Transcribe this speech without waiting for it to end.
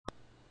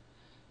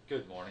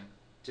Good morning.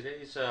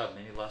 Today's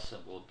mini lesson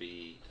will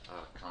be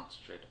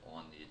concentrated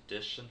on the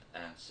addition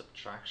and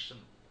subtraction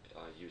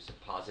using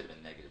positive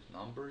and negative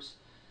numbers.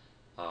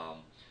 Um,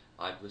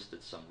 I've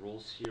listed some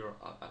rules here,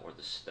 or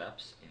the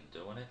steps in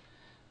doing it.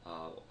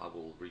 I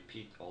will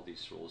repeat all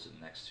these rules in the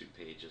next 2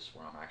 pages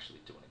where I'm actually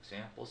doing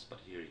examples, but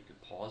here you can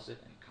pause it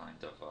and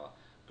kind of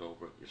go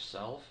over it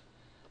yourself,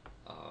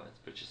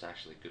 which is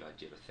actually a good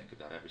idea to think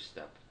about every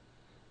step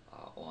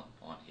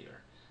on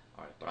here.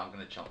 Alright, but I'm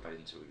going to jump right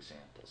into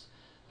examples.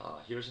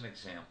 Here's an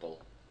example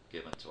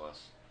given to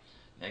us.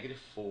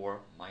 -4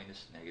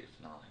 minus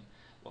 -9.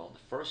 Well, the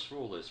first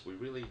rule is we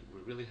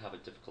really have a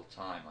difficult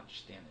time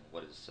understanding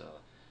what is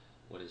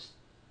let me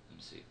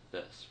see,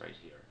 this right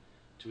here.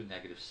 Two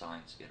negative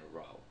signs in a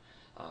row.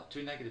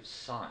 Two negative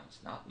signs,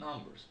 not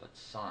numbers, but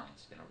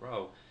signs in a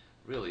row.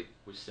 Really,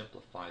 we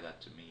simplify that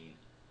to mean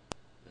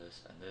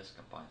this and this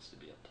combines to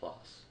be a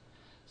plus.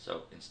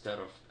 So instead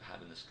of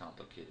having this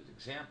complicated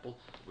example,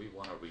 we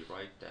want to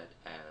rewrite that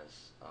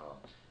as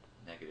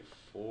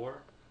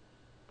 -4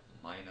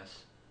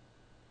 minus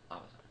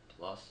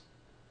plus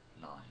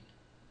 9.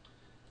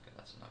 Okay,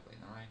 that's an ugly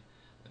 9.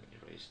 Let me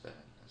erase that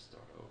and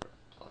start over.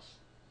 Plus,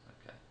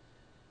 okay,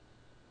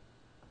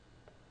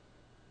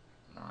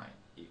 9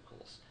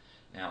 equals.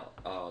 Now,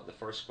 the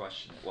first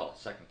question, well,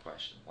 second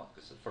question,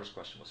 because the first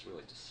question was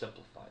really to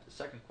simplify. The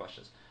second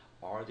question is,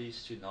 are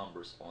these two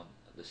numbers on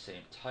the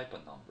same type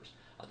of numbers?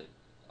 Are they,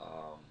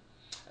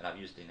 and I've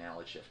used the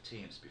analogy of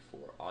teams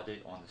before. Are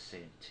they on the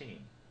same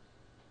team?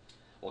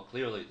 Well,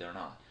 clearly they're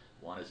not.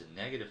 One is a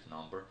negative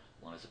number,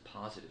 one is a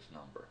positive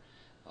number.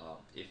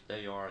 If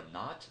they are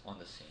not on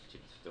the same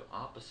team, if they're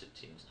opposite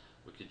teams,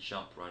 we could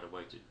jump right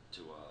away to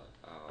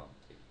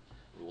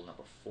rule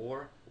number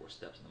 4, or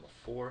steps number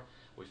 4.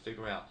 We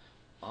figure out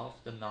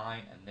of the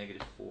 9 and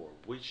 -4,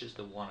 which is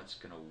the one that's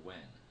going to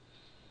win.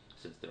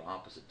 Since they're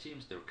opposite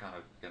teams, they're kind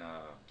of going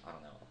to, I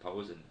don't know,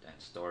 oppose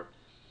and start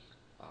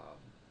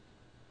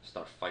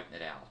fighting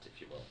it out,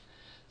 if you will.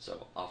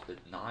 So of the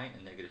 9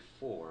 and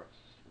 -4,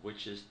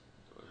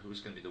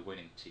 who's going to be the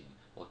winning team?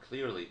 Well,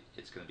 clearly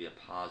it's going to be a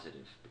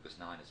positive because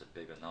 9 is a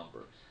bigger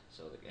number.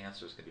 So the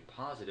answer is going to be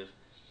positive.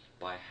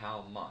 By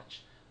how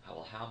much?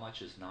 Well, how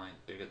much is 9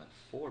 bigger than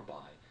 4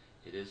 by?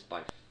 It is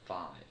by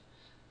 5.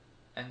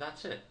 And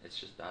that's it. It's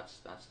just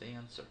that's the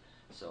answer.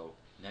 So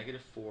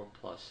 -4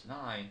 plus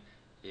 9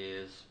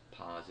 is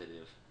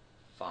positive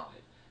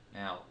 5.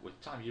 Now,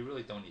 with time, you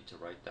really don't need to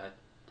write that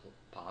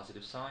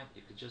positive sign.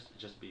 It could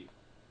just be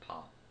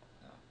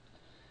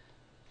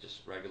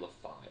just regular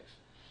 5.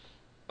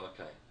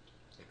 Okay,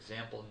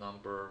 example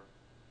number,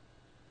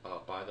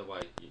 by the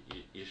way,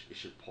 you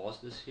should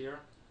pause this here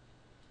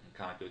and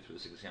kind of go through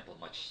this example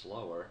much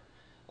slower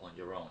on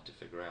your own to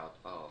figure out,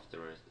 if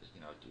there is,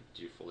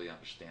 do you fully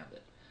understand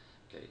it?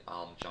 Okay,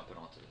 I'm jumping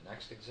on to the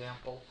next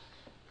example,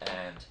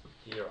 and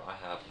here I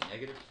have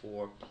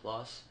 -4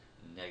 plus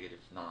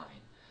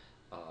 -9.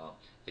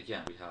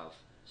 Again, we have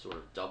sort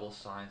of double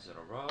signs in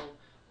a row.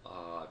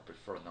 I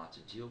prefer not to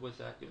deal with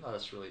that, even though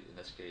that's really, in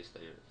this case,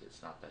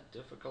 it's not that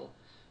difficult,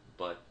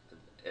 but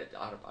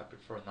I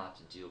prefer not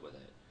to deal with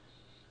it.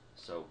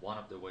 So one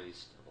of the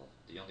ways, well,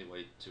 the only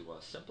way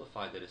to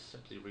simplify that is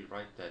simply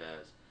rewrite that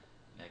as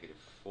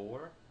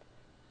 -4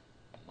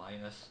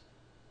 minus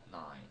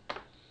 9.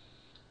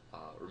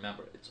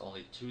 Remember, it's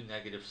only two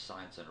negative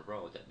signs in a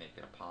row that make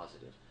it a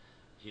positive.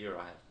 Here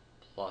I have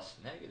plus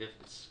negative,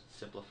 it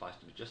simplifies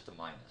to be just a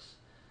minus.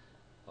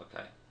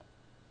 Okay.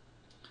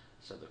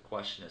 So the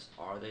question is,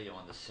 are they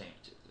on the same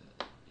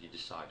you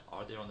decide,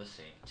 are they on the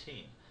same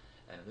team?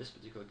 And in this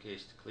particular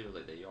case,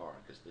 clearly they are,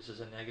 because this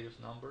is a negative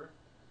number,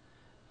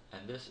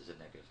 and this is a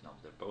negative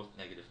number. They're both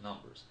negative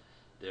numbers.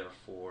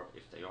 Therefore,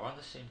 if they are on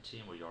the same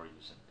team, we are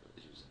using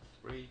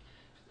 3.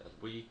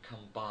 We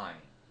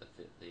combine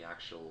the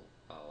actual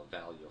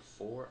value of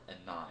 4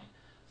 and 9.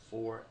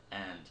 4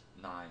 and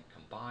 9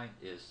 combined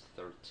is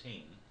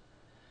 13.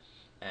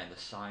 And the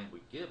sign we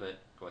give it,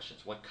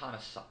 questions, what kind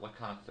of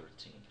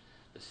 13?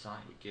 The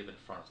sign we give in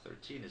front of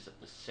 13 is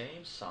the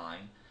same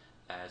sign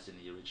as in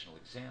the original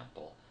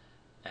example,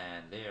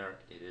 and there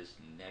it is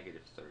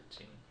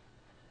 -13.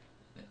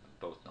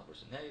 Both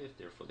numbers are negative,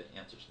 therefore the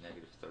answer is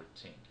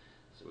 -13.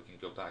 So we can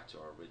go back to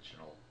our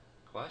original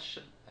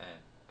question and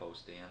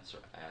post the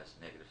answer as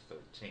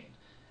 -13.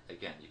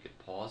 Again, you could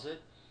pause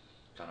it,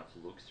 kind of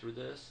look through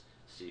this,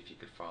 see if you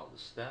could follow the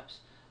steps.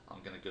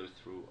 I'm going to go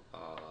through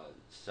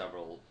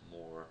several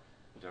more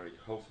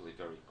hopefully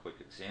very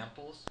quick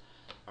examples.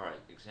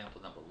 Alright,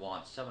 example number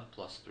 1, 7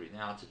 plus 3.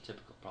 Now it's a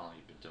typical problem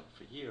you've been doing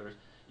for years.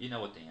 You know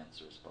what the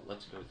answer is, but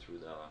let's go through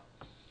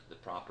the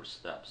proper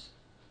steps.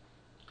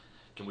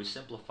 Can we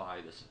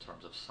simplify this in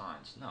terms of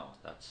signs? No,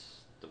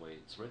 that's the way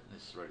it's written.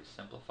 It's already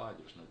simplified.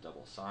 There's no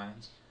double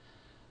signs.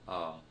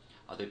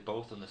 Are they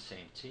both on the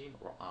same team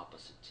or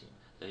opposite team?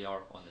 They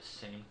are on the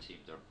same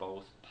team. They're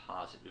both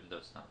positive, even though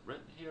it's not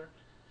written here,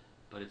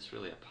 but it's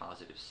really a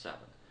positive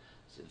 7.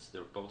 Since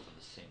they're both on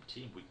the same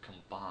team, we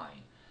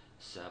combine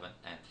 7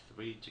 and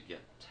 3 to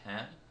get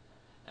 10.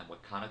 And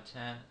what kind of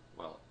 10?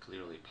 Well,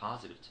 clearly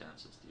positive 10,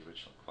 since the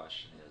original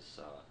question is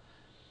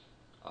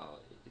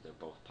they're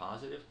both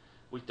positive.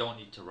 We don't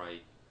need to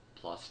write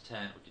plus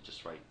 10, we could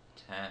just write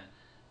 10,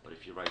 but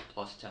if you write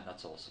plus 10,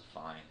 that's also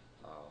fine.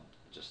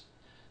 Just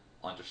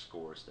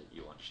underscores that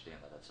you understand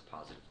that that's a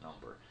positive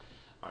number.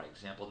 Alright,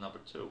 example number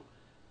 2.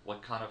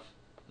 What kind of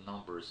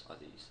numbers are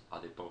these?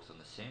 Are they both on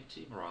the same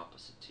team or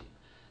opposite team?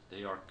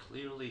 They are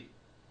clearly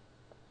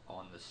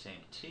on the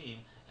same team,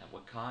 and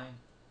what kind?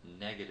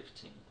 Negative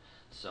team.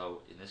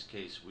 So in this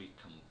case, we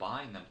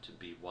combine them to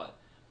be what?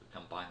 We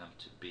combine them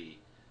to be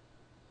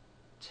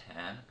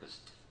 10, because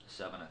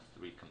 7 and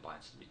 3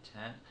 combines to be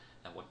 10.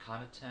 And what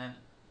kind of 10?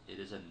 It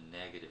is a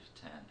negative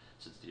 10,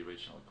 since the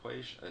original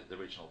equation, the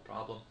original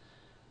problem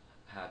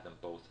had them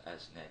both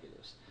as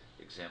negatives.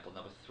 Example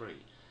number 3.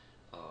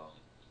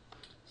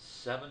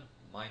 7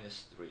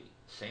 minus 3.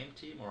 Same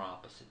team or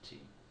opposite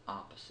team?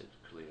 Opposite,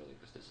 clearly,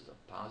 because this is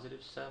a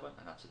positive 7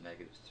 and that's a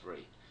negative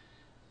 3.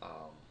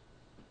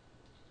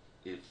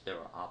 If there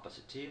are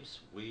opposite teams,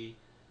 we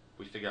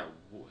figure out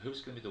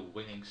who's going to be the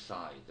winning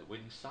side. The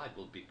winning side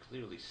will be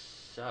clearly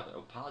 7,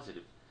 or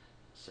positive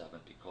 7,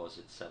 because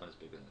 7 is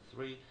bigger than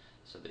 3,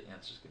 so the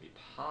answer is going to be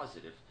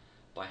positive.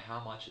 By how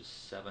much is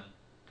 7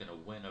 going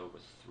to win over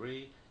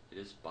 3? It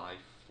is by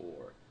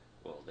 4.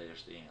 Well,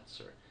 there's the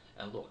answer.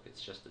 And look,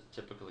 it's just a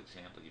typical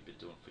example you've been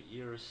doing for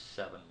years.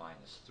 7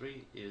 minus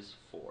 3 is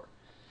 4.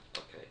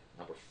 Okay,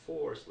 number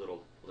 4 is a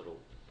little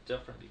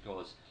different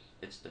because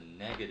it's the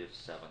negative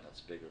 7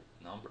 that's bigger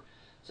number.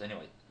 So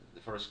anyway,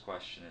 the first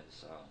question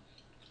is,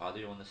 are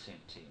they on the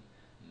same team?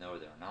 No,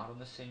 they're not on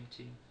the same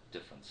team.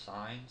 Different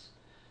signs.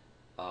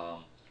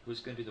 Who's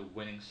going to be the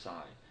winning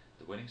side?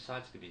 The winning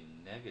side is going to be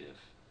negative.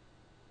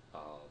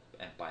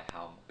 And by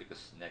how?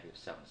 Because negative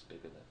 7 is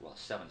bigger than, well,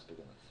 7 is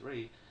bigger than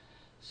 3.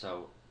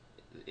 So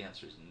the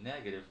answer is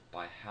negative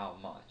by how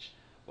much?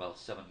 Well,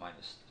 7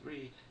 minus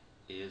 3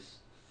 is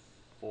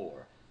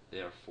 4.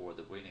 Therefore,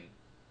 the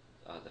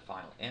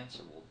final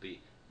answer will be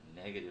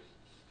negative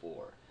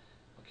 4.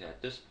 Okay,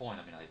 at this point,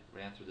 I mean, I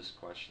ran through this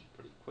question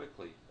pretty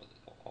quickly,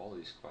 all of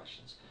these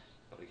questions.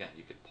 But again,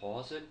 you could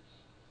pause it,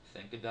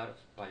 think about it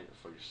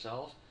for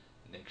yourself,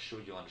 make sure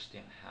you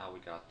understand how we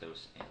got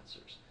those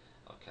answers.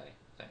 Okay,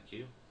 thank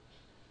you.